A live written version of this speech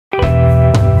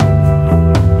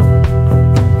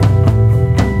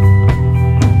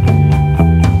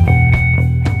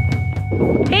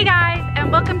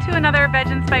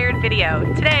video.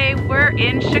 Today we're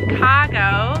in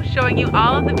Chicago showing you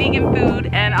all of the vegan food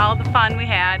and all the fun we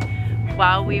had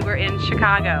while we were in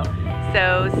Chicago.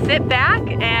 So sit back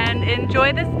and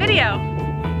enjoy this video.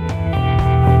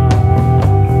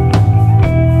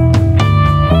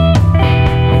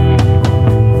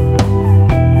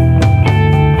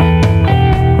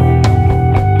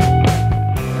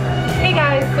 Hey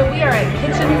guys, so we are at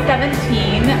Kitchen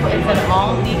 17. It's an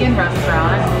all-vegan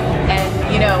restaurant, and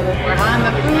you know, when we're on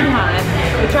the food hunt,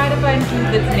 we try to find food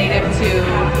that's native to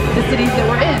the cities that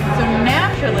we're in. So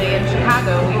naturally, in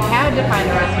Chicago, we had to find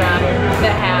a restaurant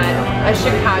that had a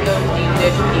Chicago deep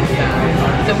dish pizza.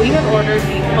 So we have ordered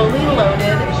the fully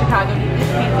loaded Chicago deep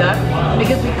dish pizza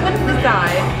because we couldn't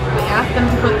decide. We asked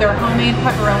them to put their homemade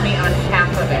pepperoni on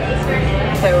half of it.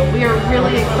 So we are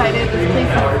really excited. This place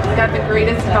has got the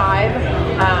greatest vibe.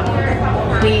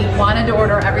 We wanted to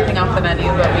order everything off the menu,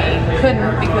 but we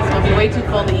couldn't because we'll be way too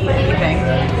full to eat anything.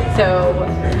 So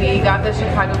we got the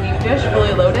Chicago deep dish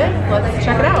fully loaded. Let's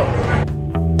check it out.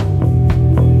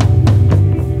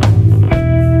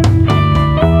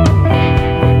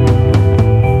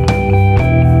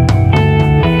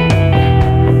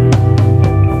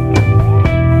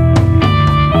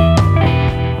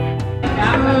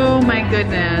 Oh my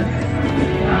goodness.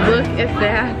 Look at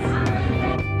that.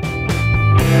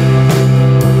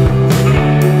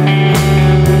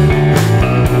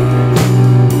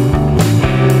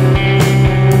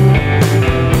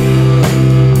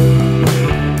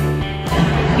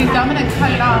 I'm gonna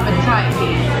cut it off and try it,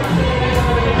 please.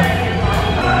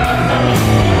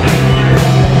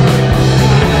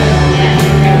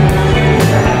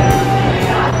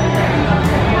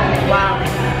 Wow.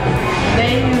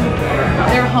 They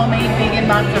use their homemade vegan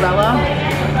mozzarella,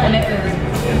 and it is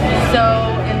so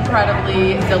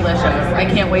incredibly delicious. I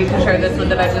can't wait to share this with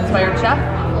the VegInspired chef.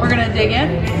 We're gonna dig in.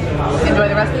 Enjoy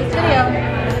the rest of this video.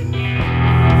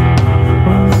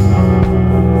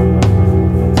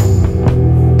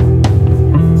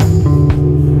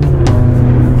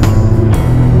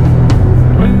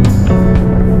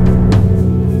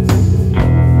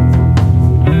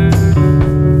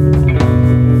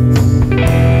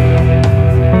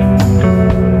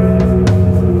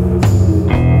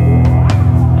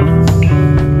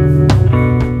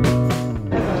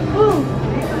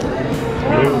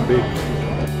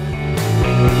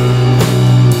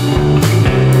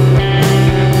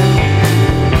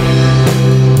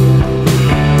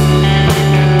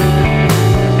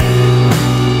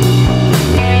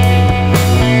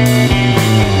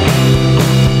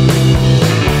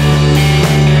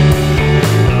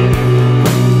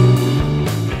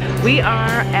 We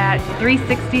are at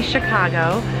 360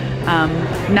 Chicago,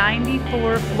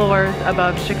 94 floors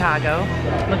above Chicago.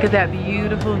 Look at that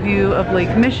beautiful view of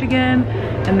Lake Michigan,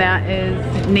 and that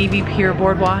is Navy Pier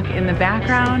Boardwalk in the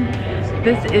background.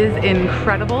 This is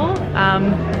incredible.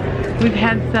 We've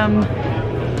had some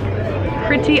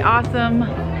pretty awesome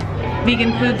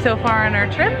vegan food so far on our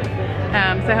trip,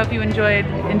 so I hope you enjoy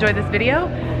this video.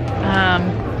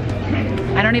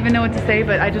 I don't even know what to say,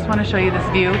 but I just want to show you this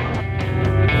view.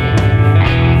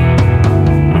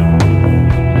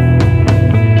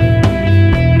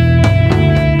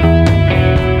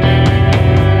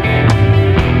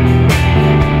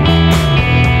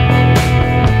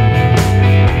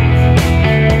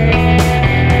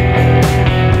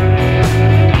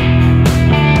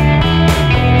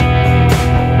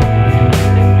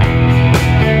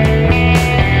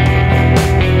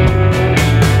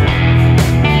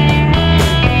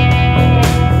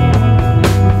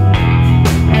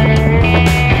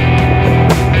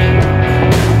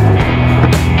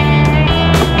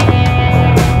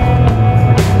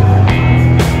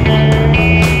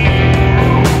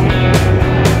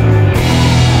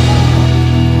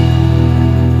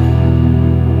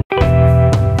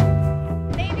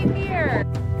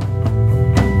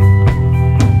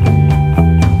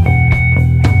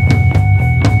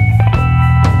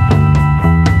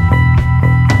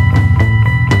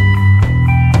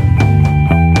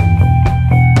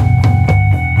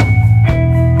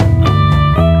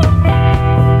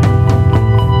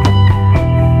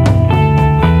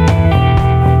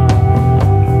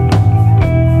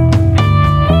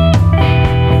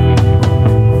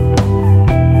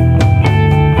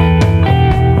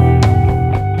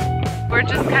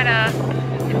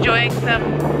 Enjoying some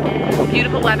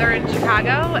beautiful weather in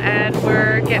Chicago, and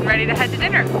we're getting ready to head to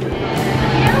dinner.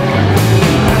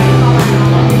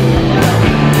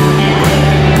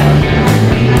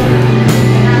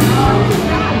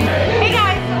 Hey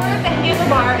guys, so we're at the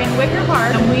Handlebar in Wicker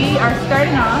Park, and we are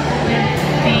starting off with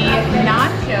the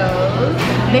nachos.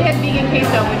 They had vegan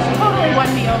queso, which totally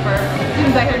won me over. As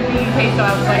soon as I heard vegan queso,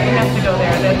 I was like, it has to go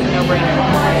there. That's a no-brainer.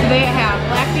 So they have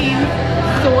black beans,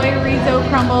 soy rizo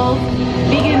crumbles,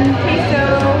 vegan queso,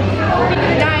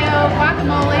 pico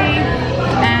guacamole,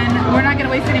 and we're not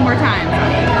gonna waste any more time.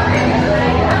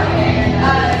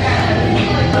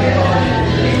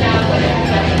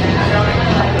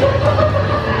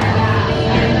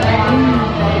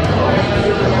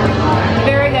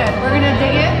 Very good. We're gonna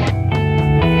dig it.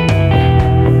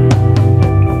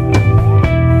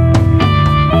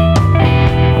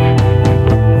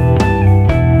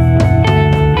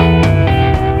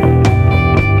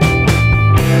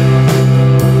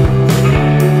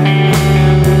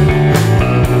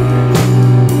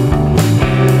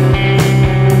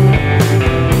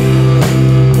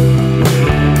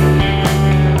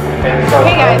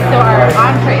 Okay guys, so our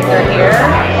entrees are here.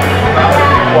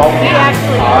 We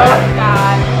actually both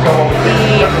got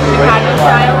the Chicago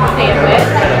style sandwich.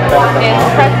 It's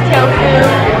pressed tofu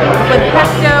with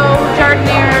pesto,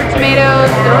 jardiniere,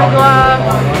 tomatoes, arugula,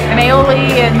 and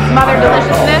aioli, and some other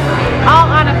deliciousness,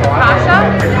 all on a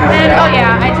focaccia. And oh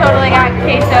yeah, I totally got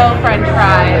queso french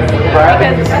fries.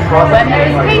 Because when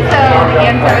there's queso, the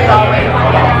answer is always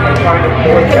yes.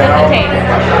 Because it's a taste.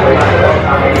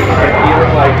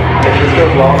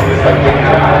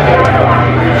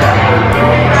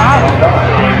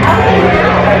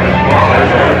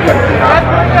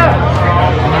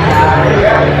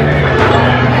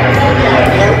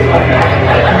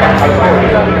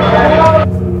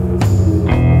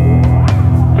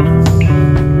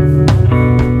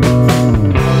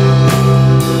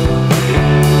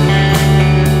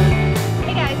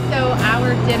 Hey guys, so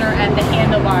our dinner at the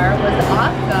Handlebar was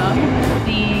awesome.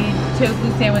 The tofu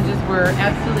sandwiches were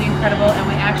absolutely incredible, and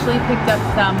we actually picked up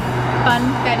some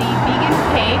funfetti vegan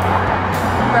cake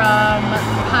from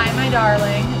Hi My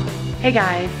Darling. Hey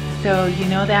guys, so you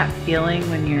know that feeling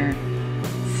when you're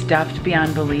stuffed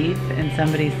beyond belief and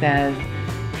somebody says,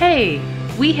 hey,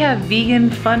 we have vegan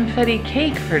funfetti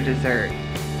cake for dessert.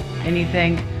 And you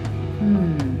think,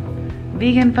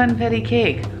 vegan funfetti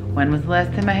cake, when was the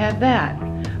last time I had that?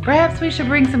 Perhaps we should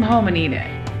bring some home and eat it.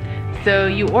 So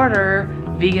you order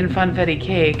vegan funfetti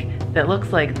cake that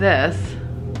looks like this.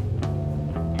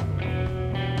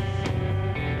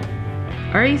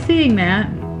 Are you seeing that?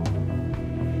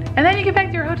 And then you get back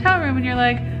to your hotel room and you're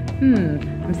like,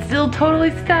 I'm still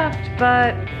totally stuffed,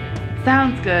 but it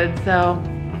sounds good, so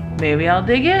maybe I'll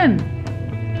dig in.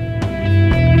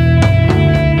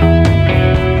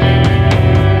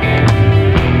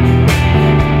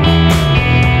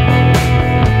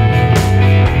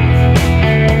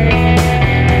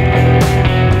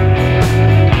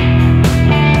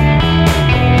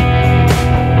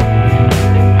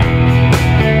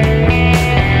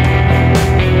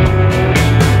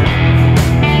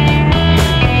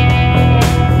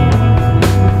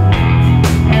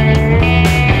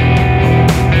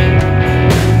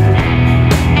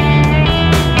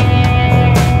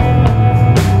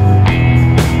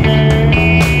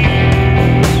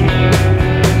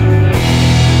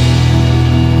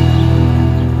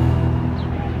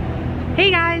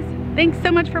 Thanks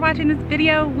so much for watching this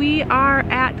video. We are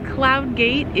at Cloud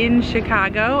Gate in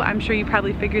Chicago. I'm sure you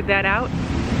probably figured that out.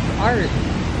 Art.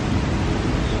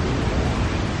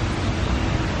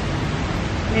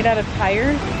 Made out of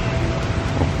tires.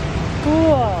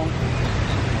 Cool.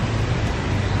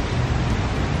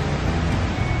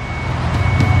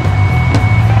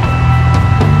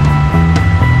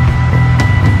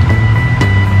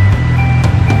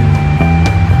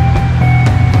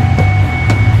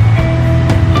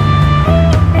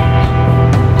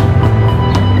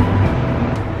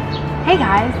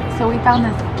 So we found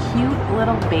this cute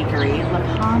little bakery, La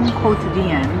Pomme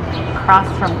Quotidienne, across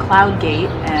from Cloud Gate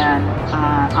and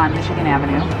on Michigan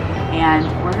Avenue. And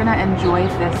we're gonna enjoy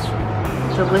this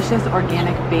delicious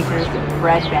organic baker's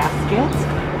bread basket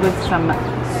with some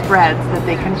spreads that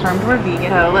they confirmed were vegan.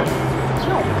 So let's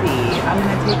see. I'm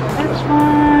gonna take this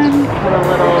one, put a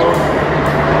little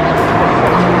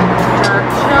dark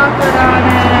chocolate on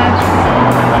it,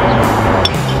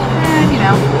 and you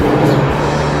know.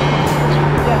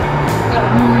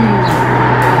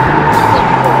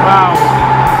 Wow.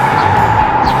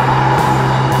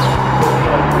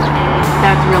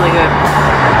 That's really good.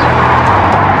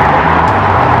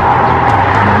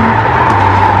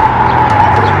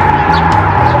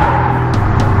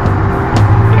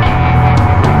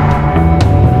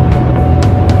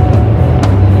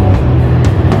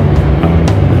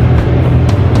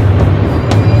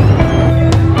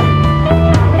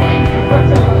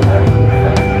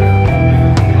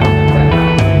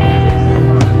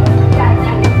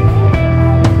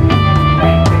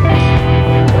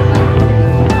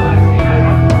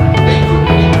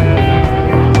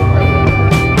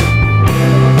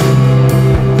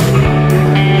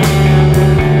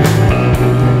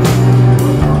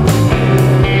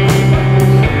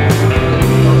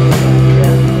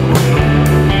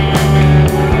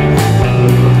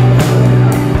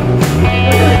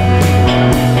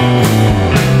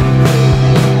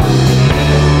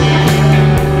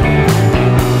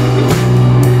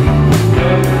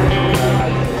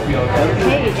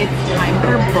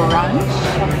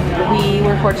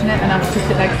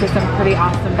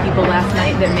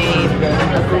 made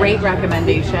a great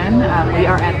recommendation. We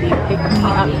are at the Pick Me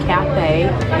Up Cafe,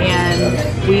 and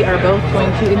we are both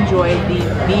going to enjoy the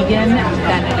Vegan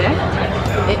Benedict.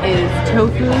 It is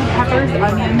tofu, peppers,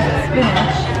 onions,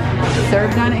 spinach,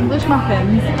 served on English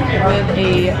muffins with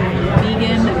a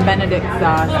vegan Benedict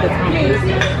sauce that's homemade.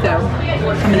 So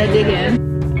I'm gonna dig in.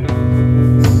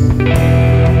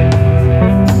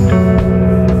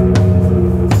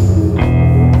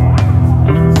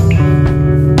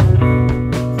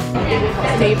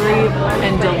 Savory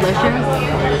and delicious.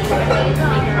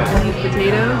 These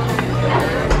potatoes.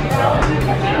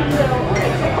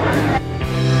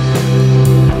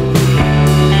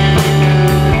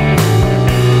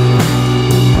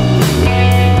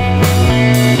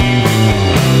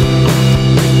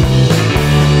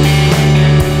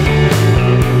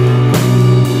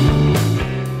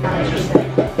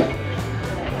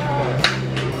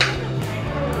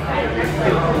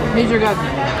 These are good.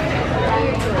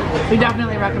 We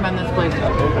definitely recommend this place.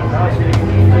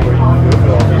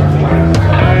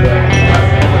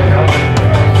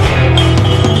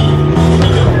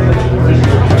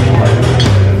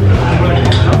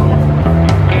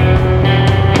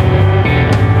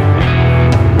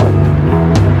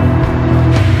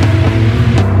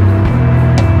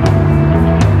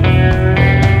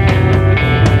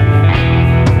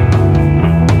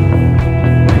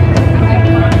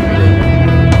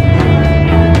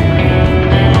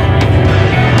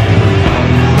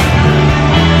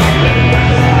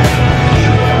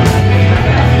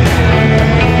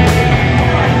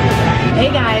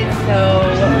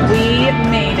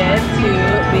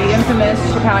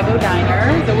 Chicago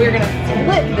diner. So we're gonna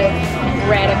split this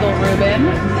radical Reuben.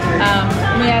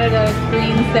 We added a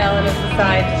green salad as a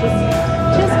side,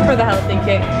 just for the healthy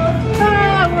kick.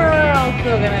 We're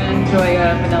also gonna enjoy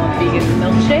a vanilla vegan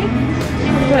milkshake.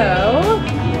 So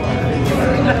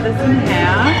cut this in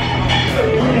half.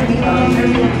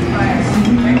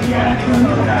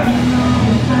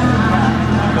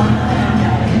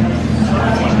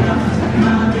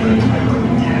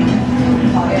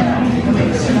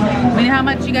 I mean, how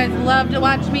much you guys love to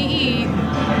watch me eat.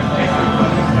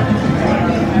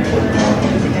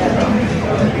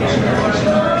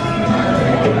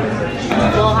 A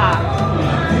little hot.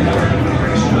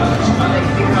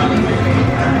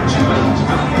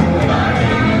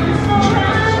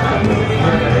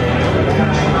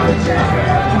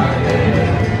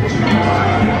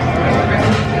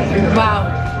 Wow.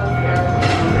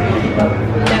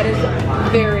 That is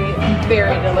very,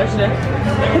 very delicious.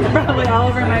 It's probably all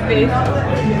over my face,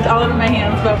 it's all over my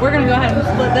hands, but we're gonna go ahead and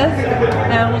split this,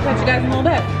 and we'll catch you guys in a little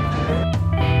bit.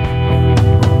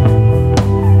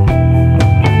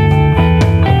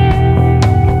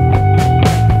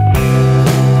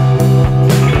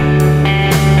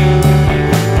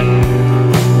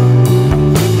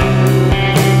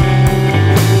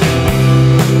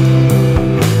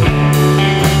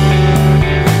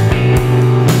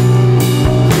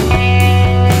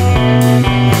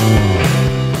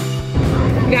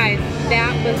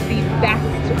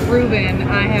 Reuben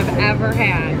I have ever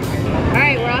had. All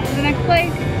right, we're off to the next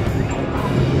place.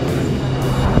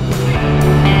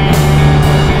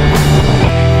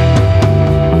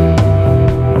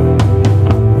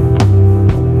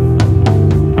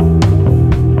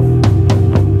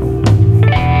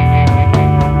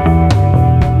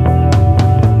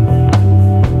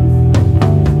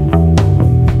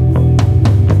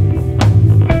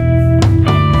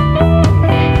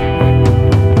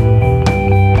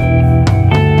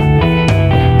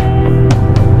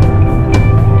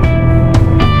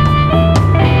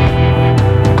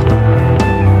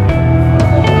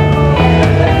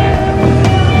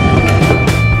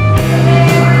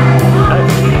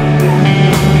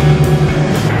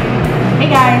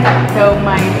 So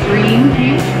my dream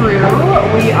came true.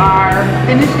 We are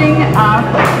finishing up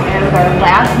as our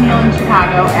last meal in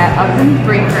Chicago at Upton's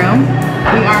Break Room.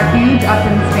 We are huge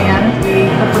Upton's fans. We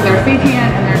cook with their seitan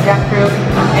and their jackfruit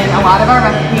in a lot of our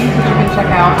recipes, which you can check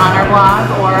out on our blog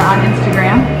or on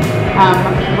Instagram.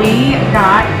 We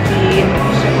got the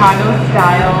Chicago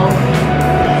style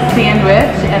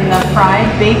sandwich and the fried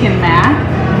bacon mac.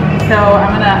 So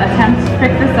I'm gonna attempt to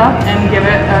pick this up and give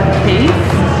it a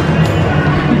taste,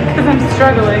 because I'm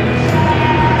struggling.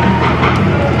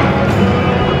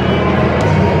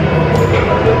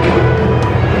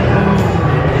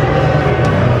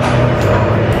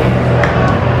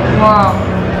 Wow.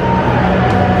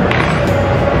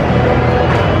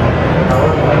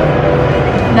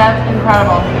 That's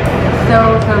incredible. So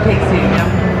tasty.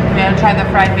 I'm gonna try the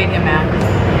fried bacon mac.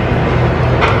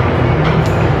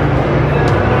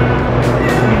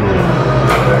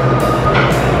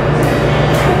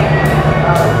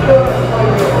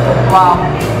 Wow.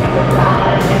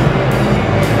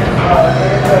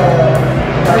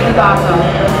 This is awesome.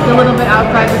 It's a little bit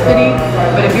outside the city,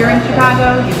 but if you're in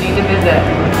Chicago, you need to visit.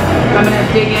 I'm going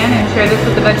to dig in and share this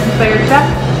with the VegInspired chef.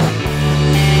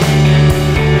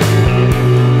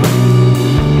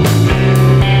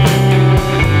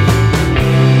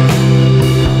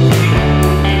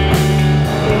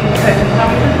 Couldn't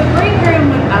come to the break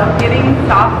room without getting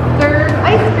soft serve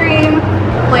ice cream.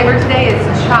 The flavor today is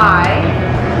chai.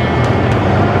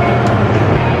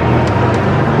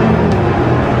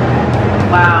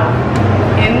 Wow,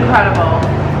 incredible.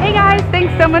 Hey guys,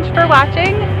 thanks so much for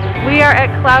watching. We are at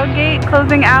Cloudgate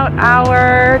closing out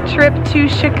our trip to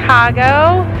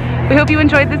Chicago. We hope you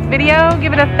enjoyed this video.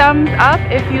 Give it a thumbs up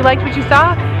if you liked what you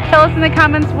saw. Tell us in the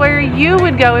comments where you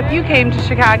would go if you came to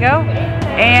Chicago,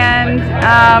 and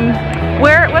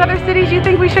what other cities you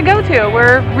think we should go to.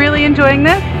 We're really enjoying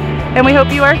this, and we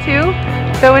hope you are too.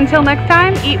 So until next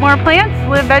time, eat more plants,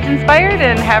 live veg-inspired,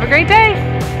 and have a great day.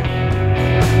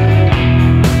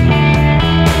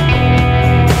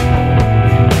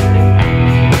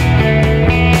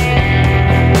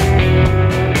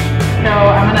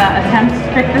 Attempt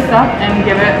to pick this up and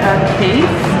give it a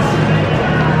taste.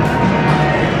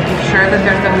 I'm sure that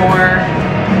there's a more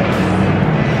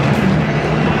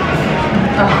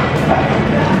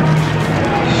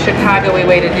Chicago-y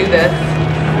way to do this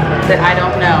that I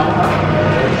don't know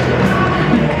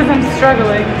because I'm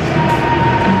struggling.